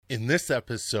In this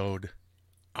episode,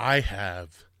 I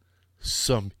have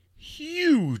some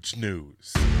huge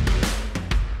news.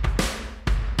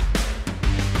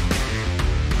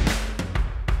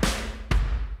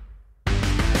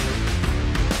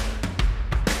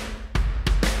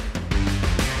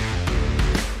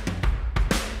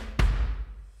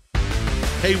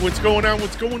 Hey, what's going on?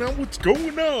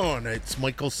 It's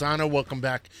Michael Sana. Welcome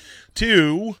back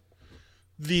to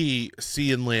the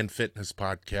Sea and Land Fitness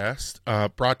Podcast,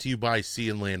 brought to you by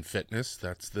Sea and Land Fitness.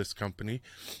 That's this company.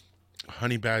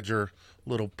 Honey Badger,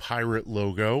 little pirate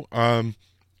logo.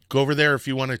 Go over there if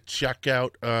you want to check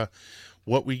out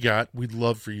what we got. We'd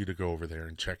love for you to go over there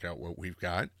and check out what we've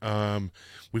got.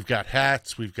 We've got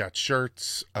hats, we've got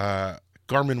shirts,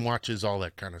 Garmin watches, all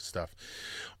that kind of stuff.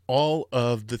 All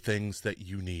of the things that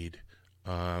you need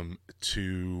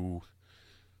to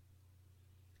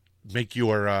make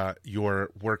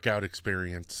your workout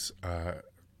experience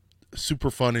super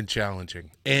fun and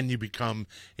challenging, and you become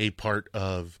a part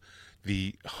of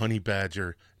the Honey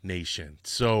Badger Nation.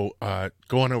 So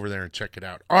go on over there and check it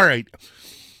out. All right,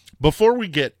 before we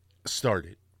get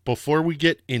started, before we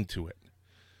get into it,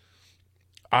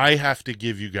 I have to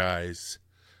give you guys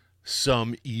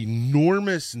some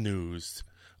enormous news.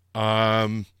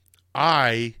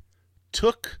 I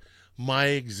took my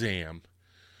exam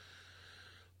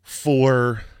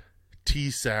for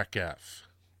TSAC-F.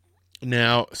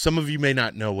 Now, some of you may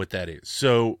not know what that is.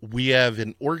 So we have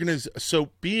an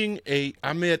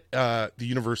I'm at the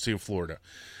University of Florida,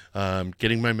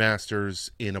 getting my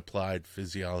master's in applied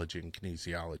physiology and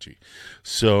kinesiology.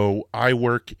 So I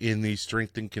work in the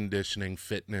strength and conditioning,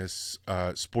 fitness,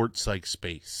 sports psych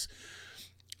space.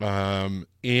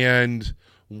 And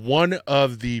one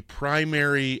of the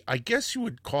primary, I guess you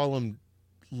would call them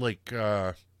like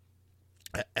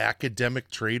academic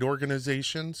trade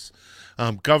organizations,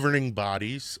 governing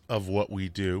bodies of what we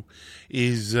do,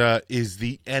 is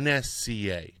the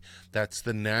NSCA. That's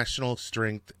the National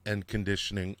Strength and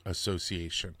Conditioning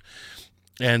Association.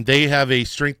 And they have a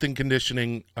strength and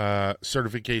conditioning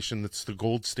certification that's the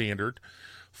gold standard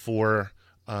for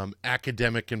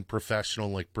academic and professional,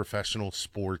 like professional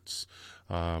sports,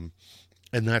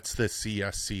 and that's the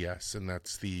CSCS, and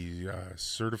that's the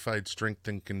Certified Strength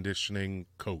and Conditioning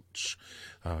Coach.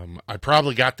 I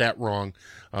probably got that wrong.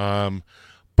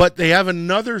 But they have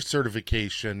another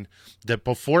certification that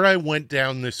before I went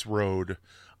down this road,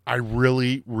 I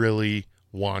really, really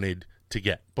wanted to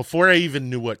get. Before I even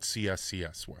knew what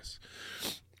CSCS was.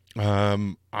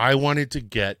 I wanted to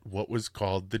get what was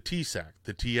called the TSAC,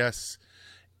 the TSAC/F.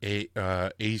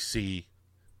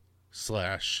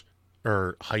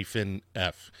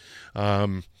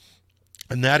 And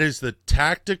that is the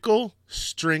Tactical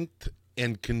Strength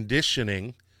and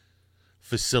Conditioning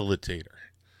Facilitator.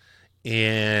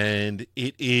 And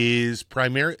it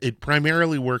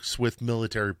primarily works with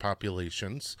military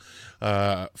populations,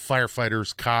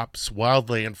 firefighters, cops,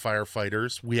 wildland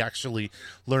firefighters. We actually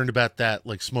learned about that,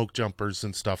 like smoke jumpers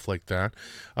and stuff like that.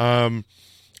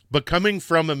 But coming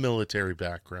from a military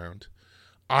background,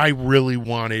 I really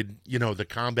wanted, the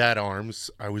combat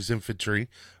arms. I was infantry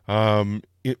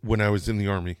when I was in the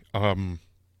Army.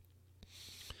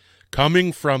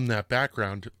 Coming from that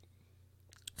background,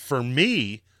 for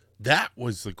me, that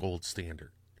was the gold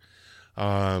standard.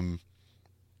 I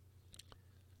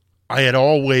had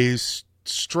always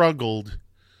struggled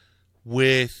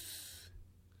with...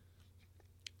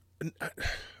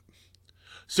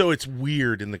 So it's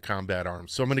weird in the combat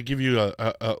arms. So I'm going to give you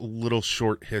a little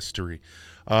short history.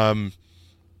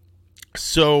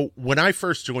 So when I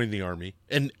first joined the Army,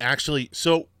 and actually,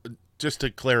 so just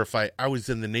to clarify, I was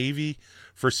in the Navy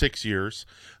for 6 years,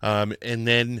 and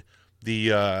then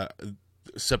the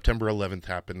September 11th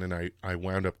happened, and I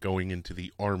wound up going into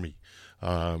the Army,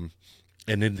 and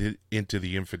into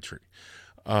the infantry,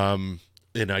 and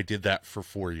I did that for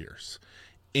 4 years.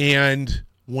 And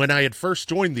when I had first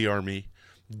joined the Army,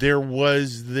 there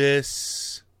was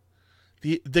this...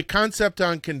 The concept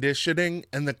on conditioning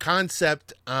and the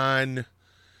concept on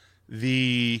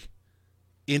the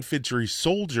infantry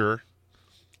soldier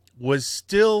was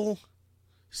still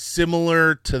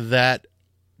similar to that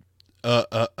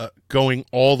going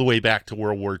all the way back to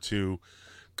World War II,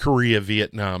 Korea,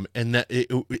 Vietnam, and that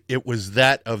it was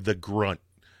that of the grunt.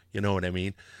 You know what I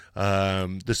mean?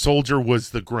 The soldier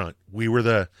was the grunt. We were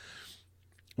the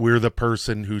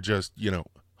person who just,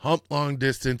 humped long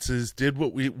distances, did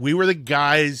what we were the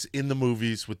guys in the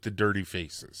movies with the dirty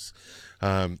faces.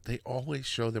 They always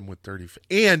show them with dirty faces.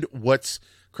 And what's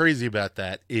crazy about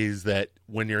that is that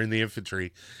when you're in the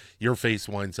infantry, your face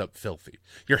winds up filthy.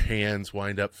 Your hands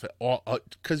wind up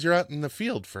because you're out in the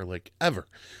field for like ever.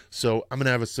 So I'm going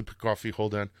to have a sip of coffee.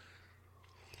 Hold on.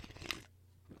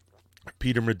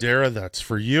 Peter Madeira, that's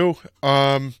for you.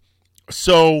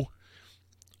 So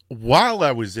while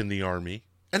I was in the Army,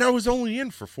 and I was only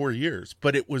in for 4 years,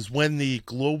 but it was when the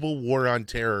global war on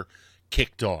terror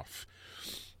kicked off.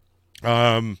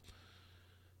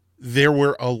 There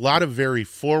were a lot of very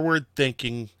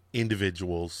forward-thinking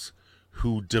individuals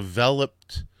who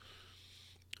developed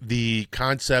the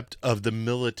concept of the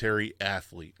military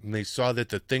athlete. And they saw that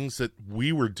the things that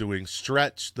we were doing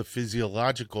stretched the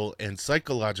physiological and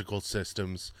psychological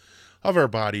systems of our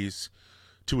bodies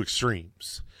to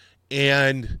extremes.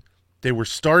 And they were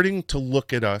starting to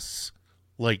look at us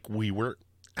like we were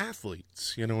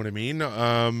athletes. You know what I mean?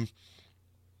 A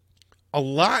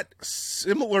lot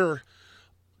similar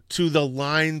to the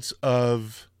lines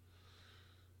of,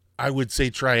 I would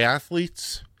say,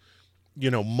 triathletes,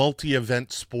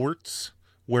 multi-event sports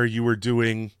where you were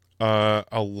doing a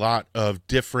lot of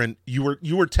different, you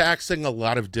were taxing a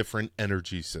lot of different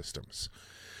energy systems.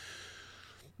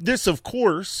 This, of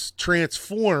course,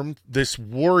 this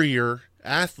warrior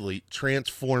athlete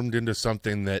transformed into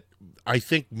something that I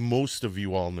think most of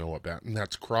you all know about, and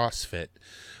that's CrossFit.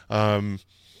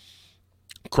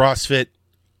 CrossFit,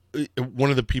 one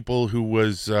of the people who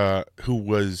was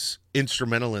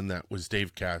instrumental in that was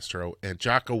Dave Castro, and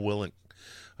Jocko Willink,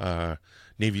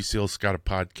 Navy SEAL's got a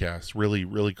podcast, really,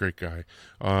 really great guy.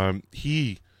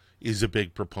 He is a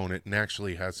big proponent and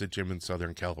actually has a gym in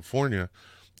Southern California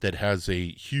that has a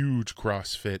huge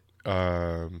CrossFit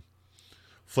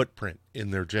footprint in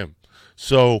their gym.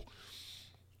 So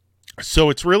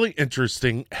it's really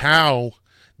interesting how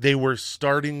they were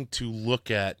starting to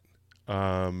look at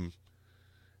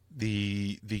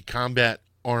the combat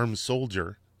armed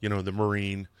soldier, the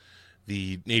Marine,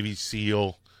 the Navy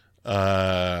SEAL,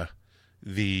 the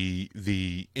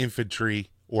infantry,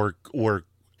 or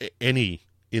any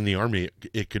in the Army.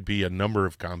 It could be a number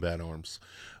of combat arms.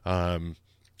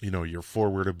 Your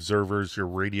forward observers, your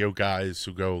radio guys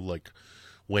who go like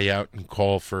way out and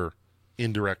call for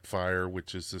indirect fire,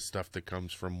 which is the stuff that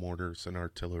comes from mortars and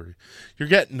artillery. You're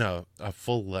getting a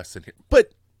full lesson here.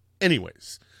 But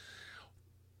anyways,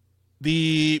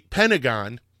 the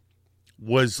Pentagon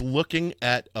was looking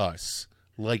at us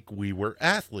like we were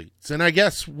athletes. And I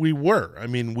guess we were. I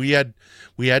mean, we had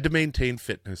to maintain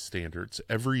fitness standards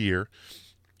every year.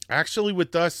 Actually,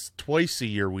 with us, twice a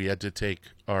year, we had to take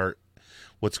our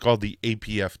what's called the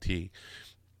APFT.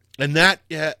 And that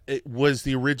it was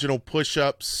the original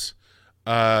push-ups,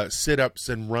 sit-ups,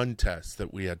 and run tests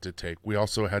that we had to take. We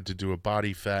also had to do a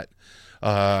body fat,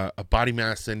 a body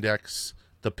mass index,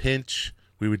 the pinch.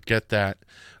 We would get that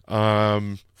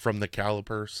from the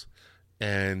calipers.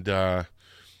 And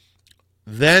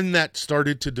then that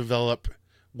started to develop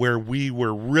where we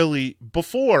were really,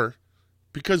 before,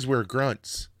 because we're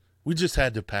grunts, we just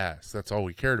had to pass. That's all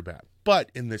we cared about.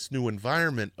 But in this new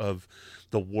environment of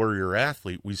the warrior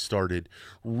athlete, we started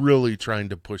really trying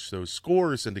to push those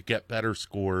scores and to get better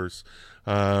scores,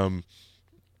 and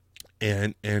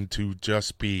to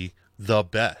just be the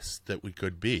best that we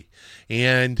could be.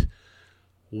 And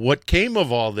what came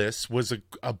of all this was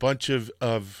a bunch of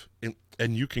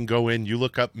and you can go in, you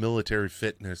look up military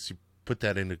fitness, you put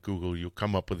that into Google, you'll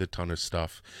come up with a ton of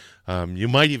stuff. You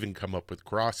might even come up with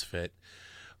CrossFit.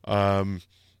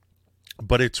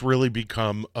 But it's really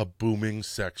become a booming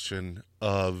section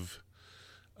of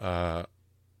the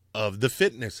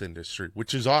fitness industry,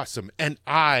 which is awesome. And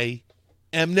I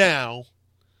am now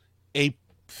a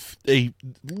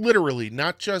literally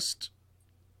not just,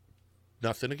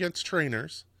 nothing against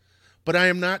trainers, but I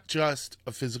am not just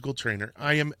a physical trainer.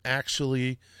 I am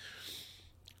actually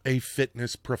a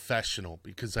fitness professional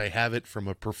because I have it from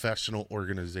a professional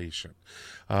organization.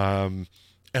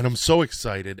 And I'm so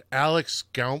excited. Alex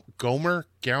Gaumer,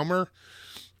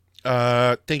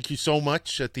 thank you so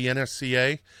much at the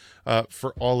NSCA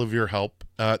for all of your help.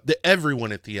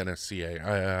 Everyone at the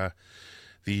NSCA,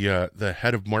 the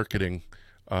head of marketing,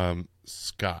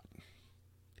 Scott.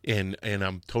 And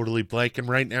I'm totally blanking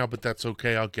right now, but that's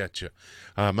okay. I'll get you.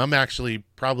 I'm actually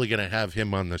probably going to have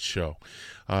him on the show.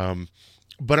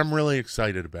 But I'm really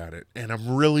excited about it. And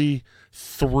I'm really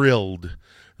thrilled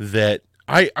that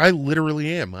I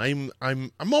literally am. I'm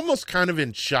almost kind of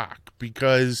in shock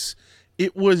because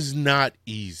it was not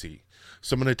easy.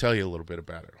 So I'm going to tell you a little bit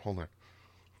about it. Hold on.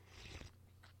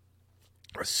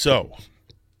 So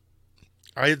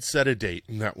I had set a date,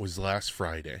 and that was last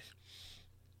Friday,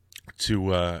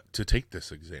 to take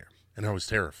this exam, and I was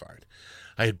terrified.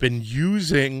 I had been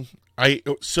using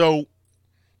so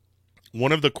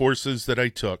one of the courses that I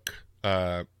took,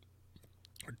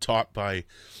 taught by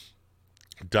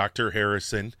Dr.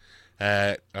 Harrison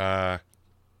at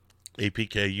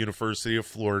APK, University of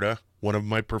Florida, one of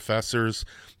my professors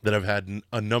that I've had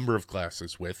a number of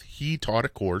classes with. He taught a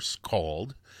course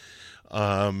called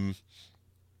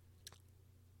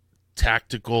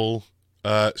Tactical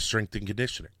Strength and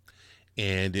Conditioning,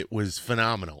 and it was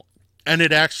phenomenal. And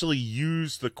it actually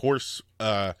used the course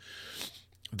book,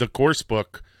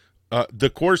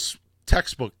 the course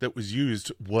textbook that was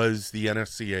used was the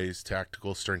NSCA's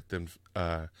Tactical Strength and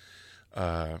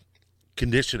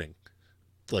Conditioning,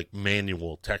 like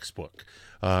manual textbook,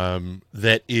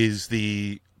 that is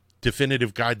the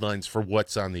definitive guidelines for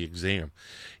what's on the exam.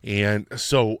 And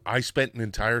so I spent an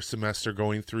entire semester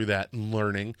going through that and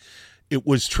learning. It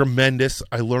was tremendous.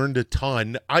 I learned a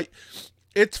ton.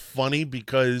 It's funny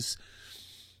because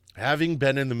having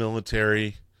been in the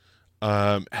military,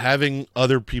 having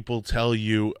other people tell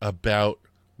you about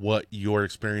what your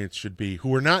experience should be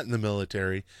who are not in the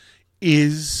military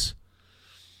is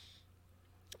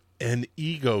an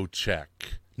ego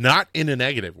check. Not in a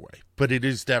negative way, but it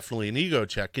is definitely an ego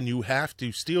check. And you have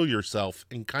to steel yourself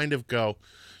and kind of go,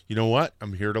 you know what?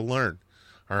 I'm here to learn.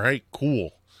 All right,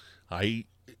 cool. I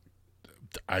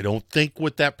don't think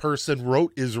what that person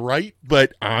wrote is right,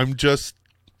 but I'm just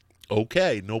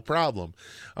okay, no problem.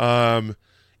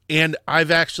 And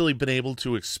I've actually been able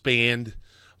to expand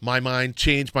my mind,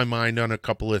 change my mind on a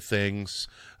couple of things,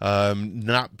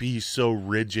 not be so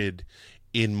rigid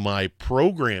in my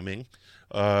programming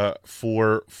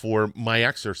for my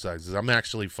exercises. I'm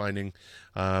actually finding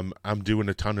I'm doing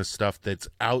a ton of stuff that's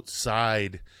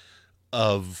outside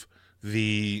of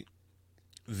the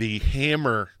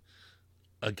hammer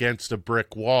against a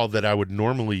brick wall that I would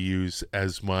normally use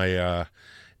as my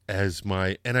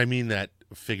and I mean that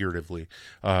figuratively,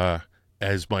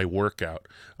 as my workout.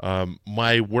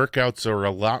 My workouts are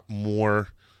a lot more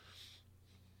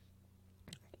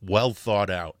well thought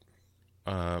out,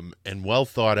 and well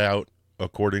thought out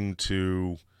according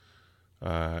to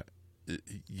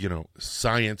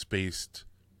science-based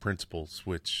principles,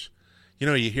 which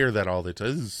you hear that all the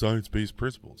time. This is science-based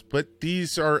principles. But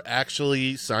these are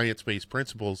actually science-based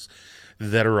principles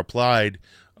that are applied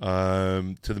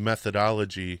to the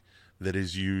methodology that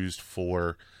is used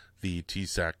for the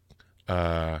TSAC,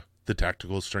 the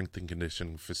Tactical Strength and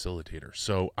Conditioning Facilitator.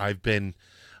 So I've been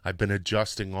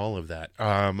adjusting all of that.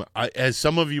 As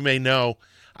some of you may know,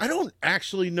 I don't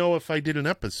actually know if I did an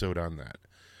episode on that.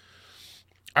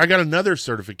 I got another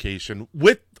certification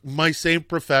with my same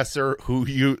professor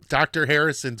Dr.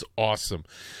 Harrison's awesome.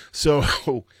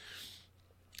 So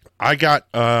I got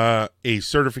a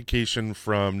certification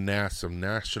from NASM,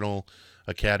 National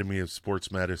Academy of Sports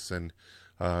Medicine.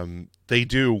 They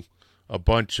do a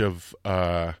bunch of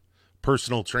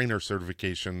personal trainer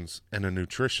certifications and a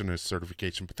nutritionist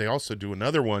certification, but they also do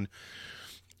another one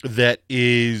that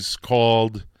is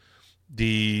called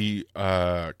the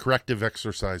corrective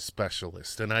exercise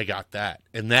specialist, and I got that,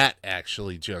 and that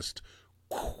actually just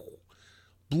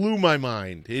blew my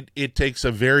mind. It takes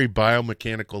a very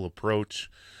biomechanical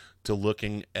approach to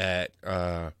looking at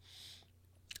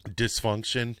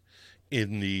dysfunction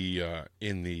in the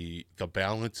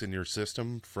balance in your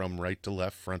system from right to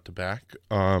left, front to back,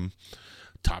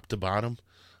 top to bottom,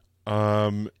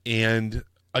 and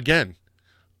again,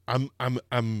 I'm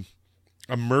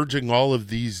merging all of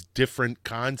these different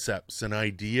concepts and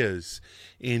ideas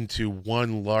into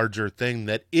one larger thing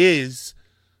that is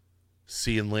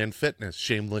Sea and Land Fitness.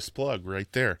 Shameless plug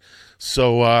right there.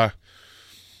 So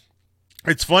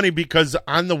it's funny because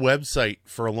on the website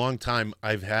for a long time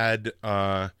I've had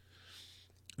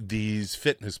these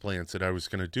fitness plans that I was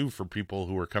going to do for people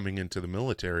who are coming into the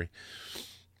military.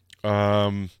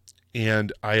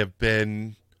 And I have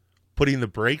been putting the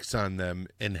brakes on them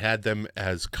and had them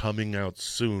as coming out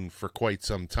soon for quite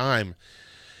some time.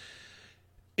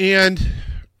 And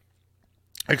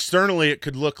externally, it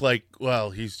could look like,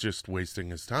 well, he's just wasting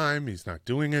his time. He's not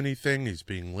doing anything. He's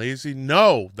being lazy.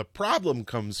 No, the problem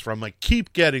comes from I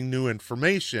keep getting new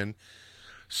information.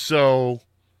 So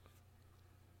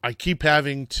I keep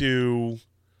having to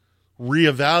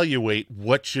reevaluate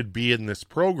what should be in this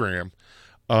program.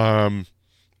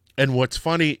 And what's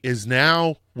funny is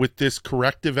now with this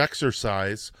corrective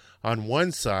exercise on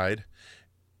one side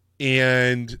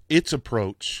and its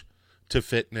approach to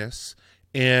fitness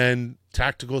and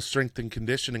tactical strength and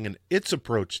conditioning and its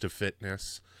approach to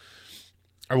fitness,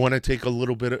 I want to take a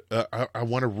little bit I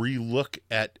want to relook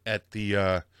at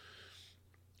the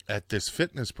at this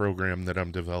fitness program that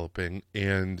I'm developing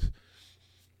and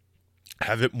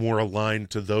have it more aligned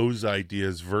to those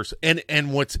ideas versus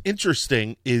and what's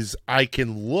interesting is I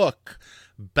can look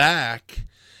back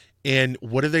and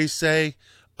what do they say?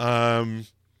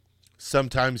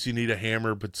 Sometimes you need a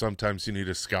hammer, but sometimes you need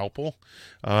a scalpel.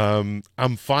 I'm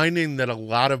finding that a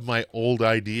lot of my old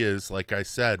ideas, like I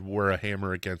said, were a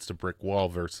hammer against a brick wall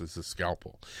versus a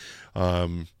scalpel.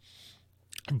 But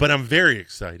I'm very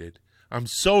excited. I'm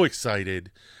so excited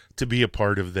to be a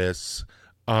part of this.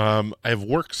 I've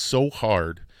worked so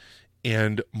hard,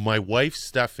 and my wife,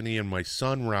 Stephanie, and my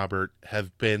son, Robert,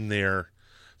 have been there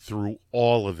through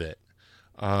all of it.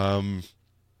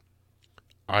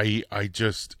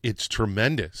 It's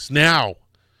tremendous. Now,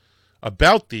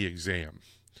 about the exam,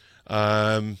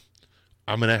 I'm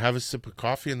going to have a sip of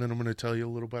coffee, and then I'm going to tell you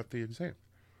a little about the exam.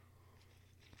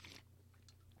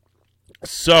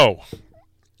 So,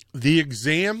 the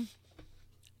exam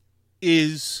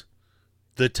is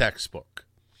the textbook.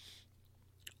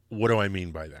 What do I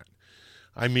mean by that?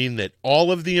 I mean that all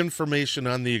of the information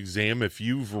on the exam, if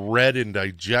you've read and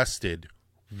digested,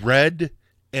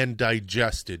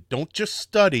 don't just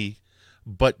study,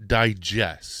 but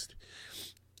digest.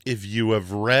 If you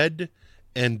have read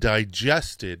and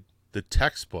digested the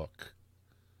textbook,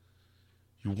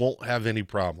 you won't have any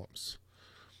problems.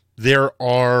 There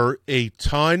are a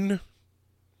ton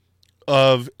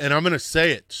of, and I'm going to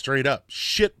say it straight up,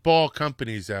 shitball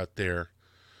companies out there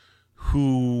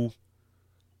who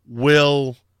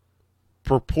will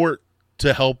purport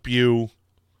to help you,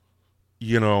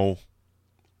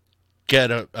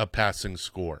 get a passing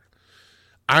score.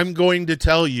 I'm going to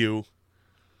tell you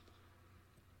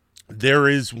there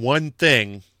is one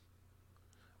thing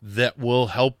that will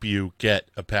help you get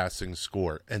a passing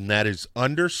score, and that is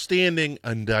understanding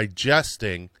and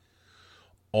digesting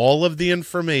all of the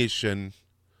information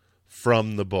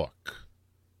from the book.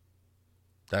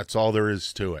 That's all there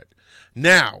is to it.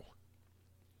 Now,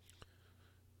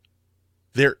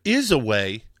 there is a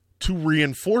way to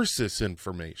reinforce this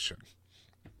information.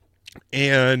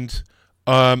 And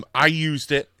I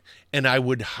used it, and I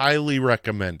would highly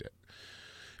recommend it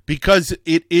because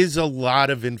it is a lot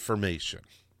of information.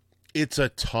 It's a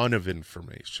ton of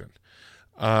information.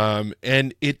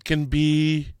 And it can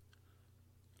be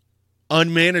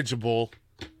unmanageable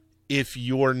if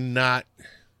you're not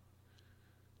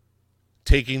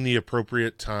taking the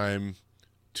appropriate time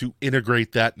to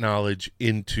integrate that knowledge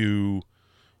into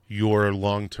your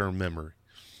long-term memory.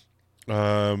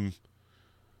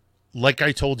 Like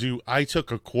I told you, I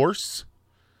took a course,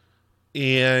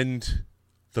 and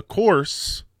the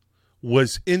course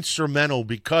was instrumental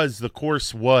because the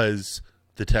course was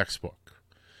the textbook.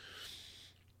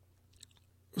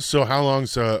 So how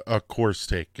long's a course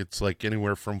take? It's like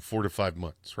anywhere from 4 to 5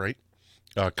 months, right?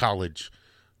 College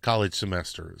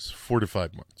semester is 4 to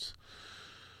 5 months.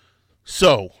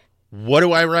 So what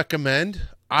do I recommend?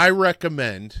 I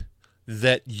recommend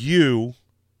that you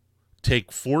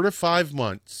take 4 to 5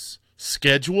 months,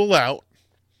 schedule out,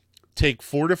 take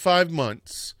 4 to 5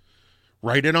 months,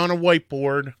 write it on a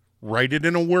whiteboard, write it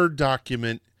in a Word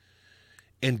document,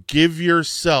 and give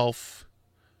yourself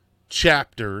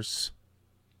chapters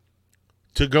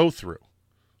to go through,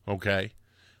 okay?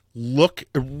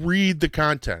 Read the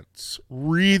contents,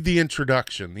 read the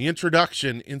introduction. The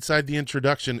introduction, inside the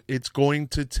introduction, it's going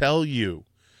to tell you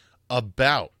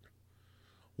about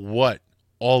what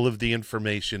all of the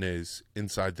information is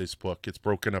inside this book. It's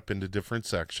broken up into different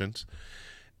sections.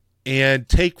 And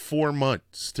take 4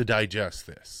 months to digest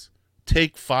this.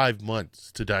 Take 5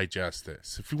 months to digest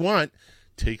this. If you want,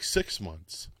 take 6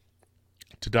 months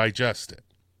to digest it.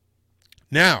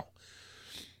 Now,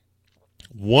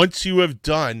 once you have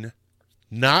done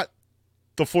not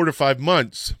the 4 to 5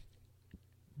 months,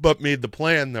 but made the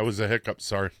plan, that was a hiccup,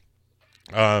 sorry.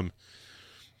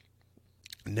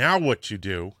 Now what you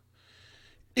do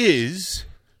is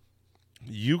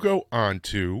you go on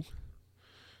to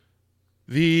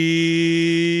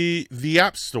the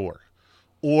App Store,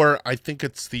 or I think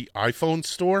it's the iPhone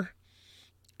store,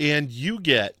 and you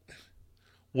get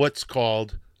what's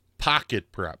called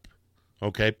Pocket Prep.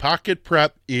 Okay, Pocket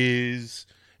Prep is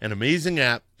an amazing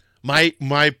app.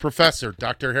 My professor,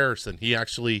 Dr. Harrison, he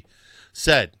actually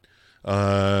said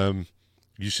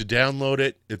you should download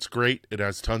it. It's great. It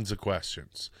has tons of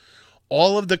questions.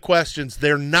 All of the questions,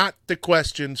 they're not the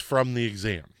questions from the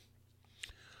exam,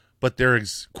 but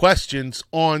there's questions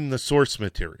on the source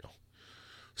material.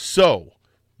 So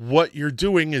what you're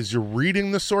doing is you're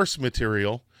reading the source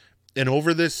material, and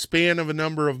over this span of a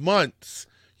number of months,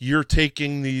 you're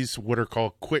taking these what are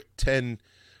called quick 10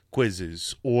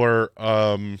 quizzes or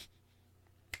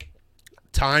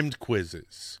timed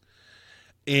quizzes,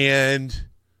 and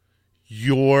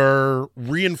you're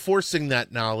reinforcing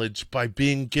that knowledge by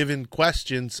being given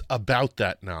questions about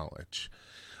that knowledge.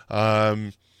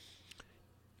 The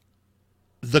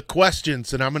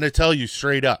questions, and I'm going to tell you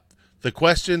straight up, the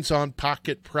questions on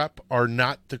Pocket Prep are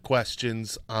not the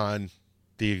questions on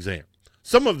the exam.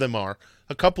 Some of them are.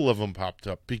 A couple of them popped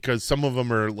up because some of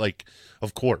them are like,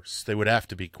 of course, they would have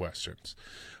to be questions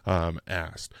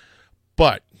asked.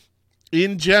 But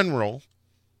in general,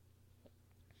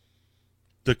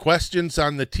 the questions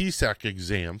on the TSAC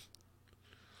exam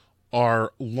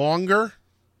are longer,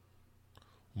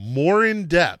 more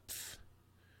in-depth,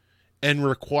 and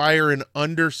require an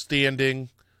understanding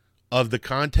of the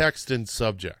context and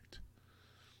subject.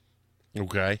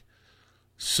 Okay?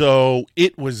 So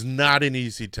it was not an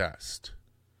easy test.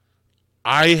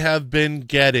 I have been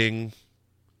getting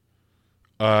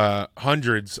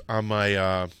hundreds on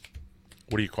my,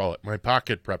 my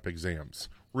Pocket Prep exams.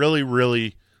 Really,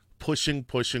 really pushing,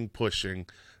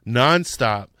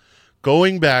 nonstop,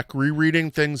 going back, rereading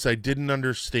things I didn't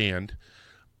understand.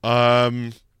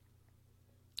 I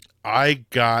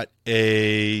got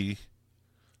a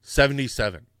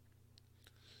 77.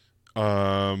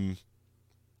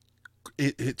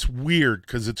 It's weird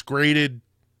because it's graded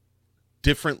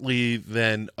differently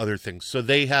than other things. So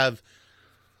they have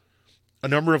a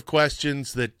number of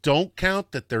questions that don't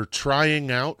count, that they're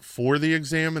trying out for the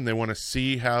exam, and they want to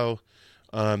see how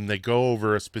they go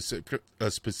over a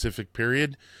specific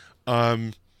period.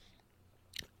 And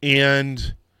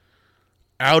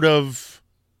out of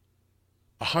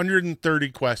 130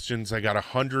 questions, I got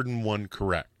 101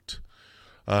 correct.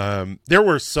 There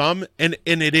were some, and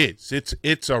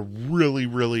it's a really,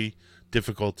 really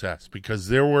difficult test because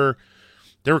there were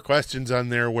questions on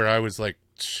there where I was like,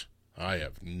 I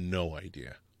have no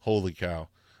idea. Holy cow.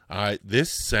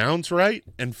 This sounds right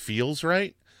and feels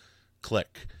right.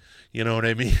 Click. You know what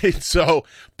I mean? So,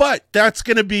 but that's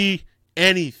going to be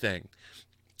anything.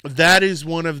 That is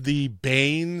one of the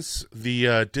banes,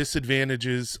 the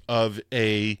disadvantages of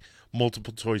a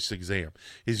multiple choice exam,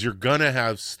 is you're going to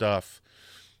have stuff.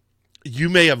 You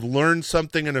may have learned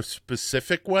something in a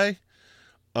specific way,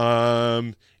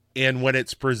 and when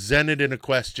it's presented in a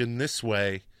question this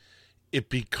way, it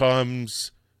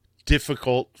becomes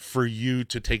difficult for you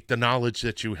to take the knowledge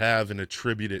that you have and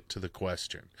attribute it to the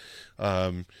question.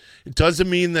 It doesn't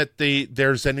mean that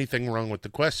there's anything wrong with the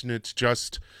question. It's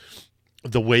just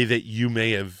the way that you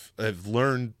may have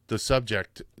learned the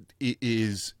subject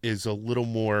is a little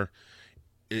more,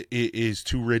 is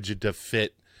too rigid to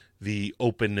fit the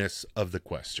openness of the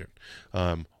question.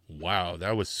 Wow,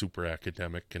 that was super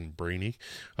academic and brainy.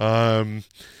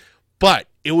 But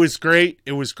it was great.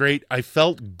 It was great. I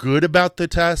felt good about the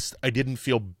test. I didn't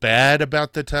feel bad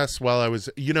about the test while I was,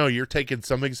 you're taking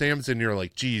some exams and you're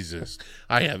like, Jesus,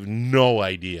 I have no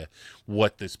idea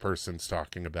what this person's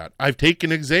talking about. I've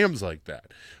taken exams like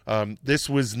that. This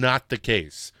was not the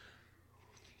case.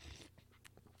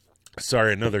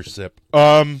 Sorry, another sip.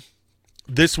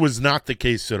 This was not the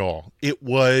case at all. It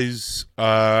was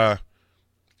not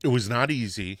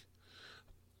easy,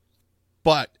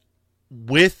 but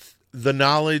with the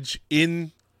knowledge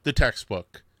in the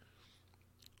textbook,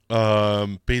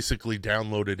 basically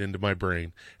downloaded into my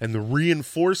brain, and the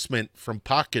reinforcement from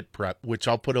Pocket Prep, which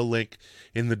I'll put a link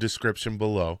in the description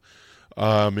below,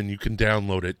 and you can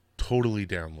download it, totally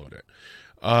download it.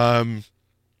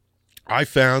 I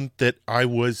found that I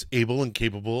was able and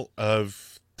capable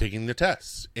of taking the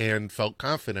tests and felt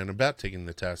confident about taking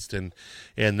the test, and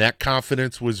that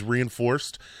confidence was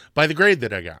reinforced by the grade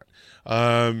that I got.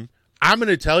 I'm going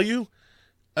to tell you,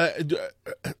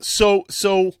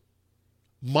 so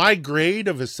my grade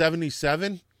of a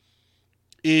 77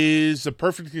 is a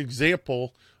perfect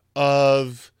example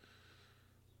of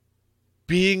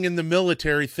being in the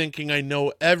military thinking I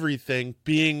know everything,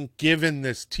 being given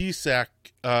this TSAC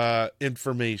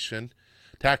information,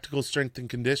 tactical strength and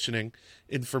conditioning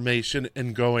information,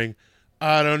 and going,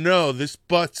 I don't know, this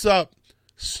butts up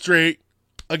straight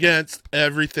against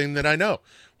everything that I know,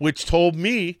 which told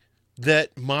me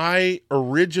that my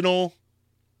original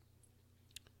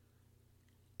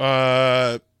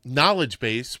knowledge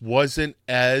base wasn't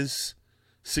as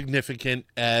significant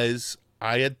as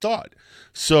I had thought.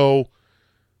 So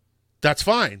that's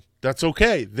fine. That's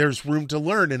okay. There's room to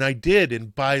learn, and I did.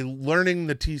 And by learning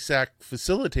the TSAC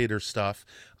facilitator stuff,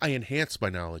 I enhanced my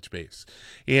knowledge base.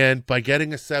 And by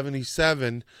getting a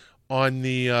 77 on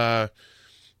the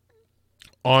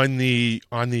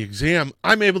exam,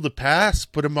 I'm able to pass,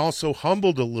 but I'm also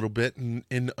humbled a little bit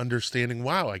in understanding,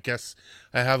 wow, I guess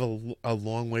I have a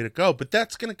long way to go. But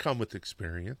that's going to come with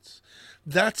experience.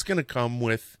 That's going to come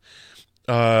with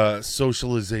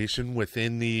socialization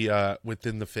within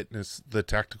the fitness, the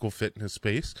tactical fitness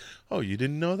space. Oh, you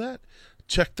didn't know that?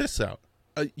 Check this out.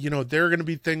 There are going to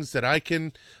be things that I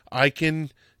can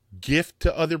gift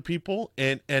to other people,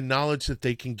 and knowledge that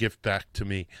they can gift back to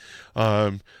me.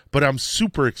 But I'm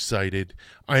super excited.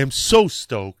 I am so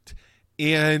stoked,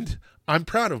 and I'm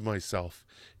proud of myself.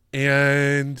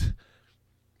 And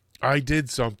I did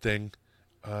something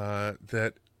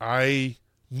that I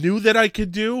knew that I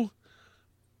could do,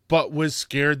 but was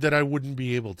scared that I wouldn't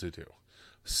be able to do.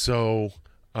 So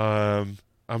I'm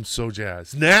so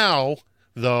jazzed. Now,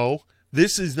 though,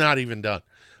 this is not even done.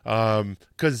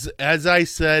 Because as I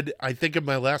said, I think in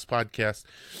my last podcast,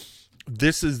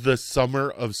 this is the summer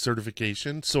of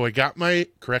certification. So I got my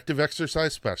corrective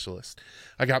exercise specialist.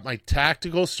 I got my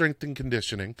tactical strength and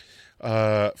conditioning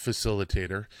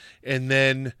facilitator. And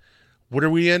then what are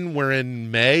we in? We're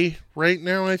in May right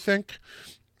now, I think.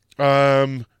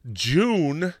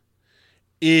 June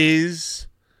is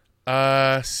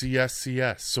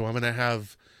CSCS. So I'm going to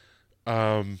have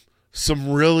some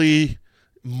really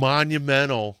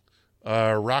monumental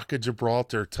Rock of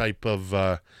Gibraltar type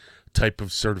of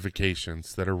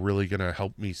certifications that are really going to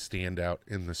help me stand out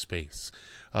in the space.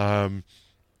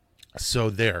 So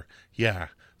there. Yeah.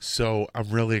 So I'm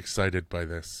really excited by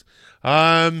this.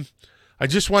 I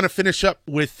just want to finish up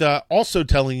with also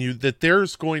telling you that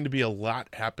there's going to be a lot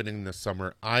happening this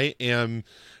summer. I am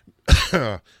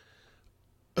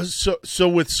so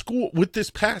with school, with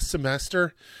this past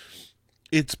semester,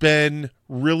 it's been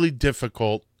really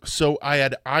difficult. So I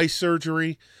had eye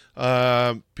surgery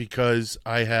because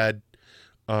I had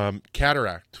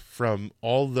cataract from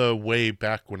all the way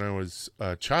back when I was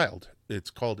a child. It's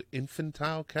called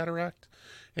infantile cataract,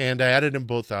 and I had it in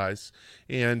both eyes.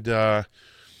 And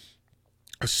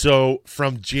so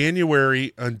from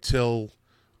January until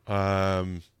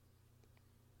I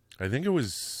think it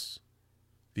was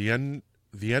the end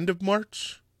of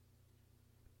March,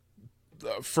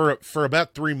 for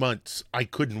about 3 months, I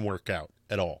couldn't work out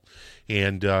at all.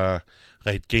 And I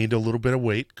had gained a little bit of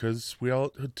weight, because we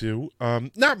all do.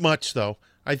 Not much, though.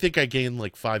 I think I gained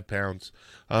like 5 pounds.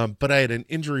 But I had an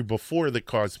injury before that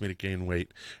caused me to gain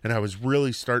weight, and I was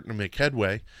really starting to make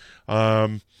headway.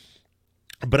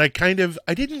 But I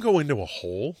didn't go into a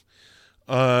hole.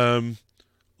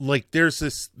 Like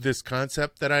there's this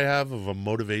concept that I have of a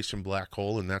motivation black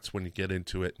hole, and that's when you get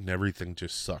into it and everything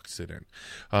just sucks it in.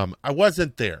 I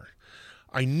wasn't there.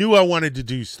 I knew I wanted to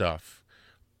do stuff,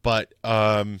 but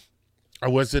I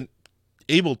wasn't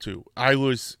able to. I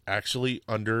was actually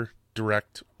under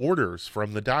direct orders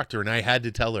from the doctor, and I had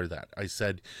to tell her that. I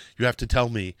said, you have to tell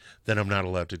me that I'm not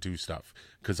allowed to do stuff,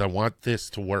 because I want this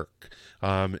to work.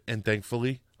 And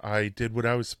thankfully, I did what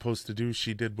I was supposed to do.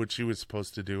 She did what she was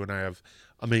supposed to do, and I have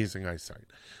amazing eyesight.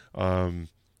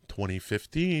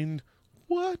 2015,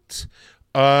 what?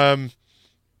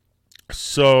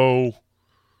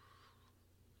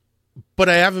 But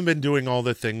I haven't been doing all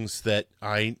the things that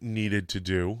I needed to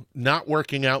do. Not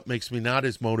working out makes me not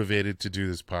as motivated to do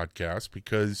this podcast,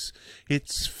 because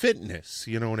it's fitness,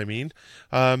 you know what I mean?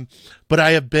 But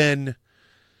I have been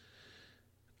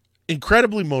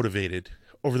incredibly motivated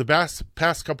over the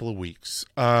past couple of weeks.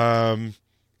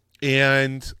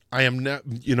 And I am not,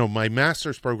 my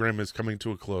master's program is coming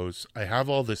to a close. I have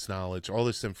all this knowledge, all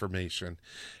this information,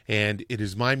 and it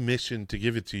is my mission to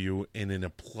give it to you in an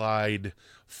applied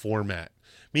format,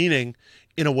 meaning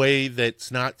in a way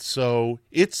that's not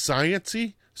it's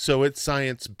sciencey, so it's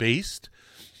science-based,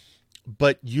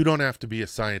 but you don't have to be a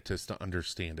scientist to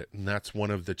understand it. And that's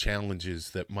one of the challenges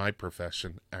that my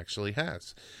profession actually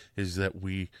has, is that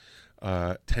we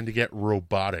tend to get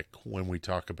robotic when we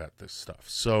talk about this stuff.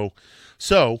 So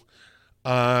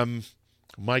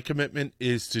my commitment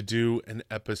is to do an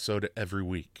episode every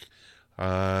week.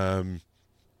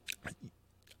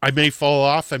 I may fall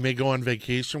off. I may go on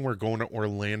vacation. We're going to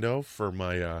Orlando for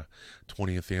my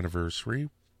 20th anniversary.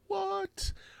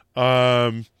 What? But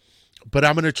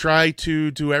I'm going to try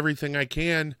to do everything I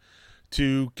can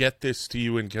to get this to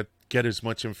you and get as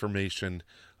much information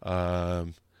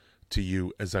to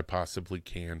you as I possibly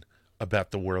can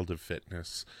about the world of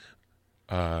fitness,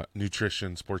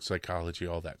 nutrition, sports psychology,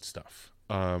 all that stuff.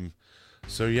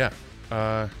 So yeah,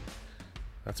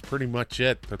 that's pretty much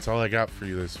it. That's all I got for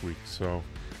you this week. So,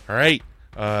 all right,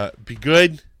 be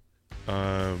good.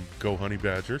 Go Honey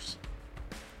Badgers,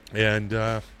 and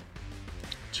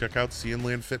check out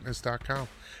seeandlandfitness.com.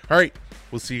 All right,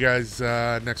 we'll see you guys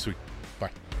next week.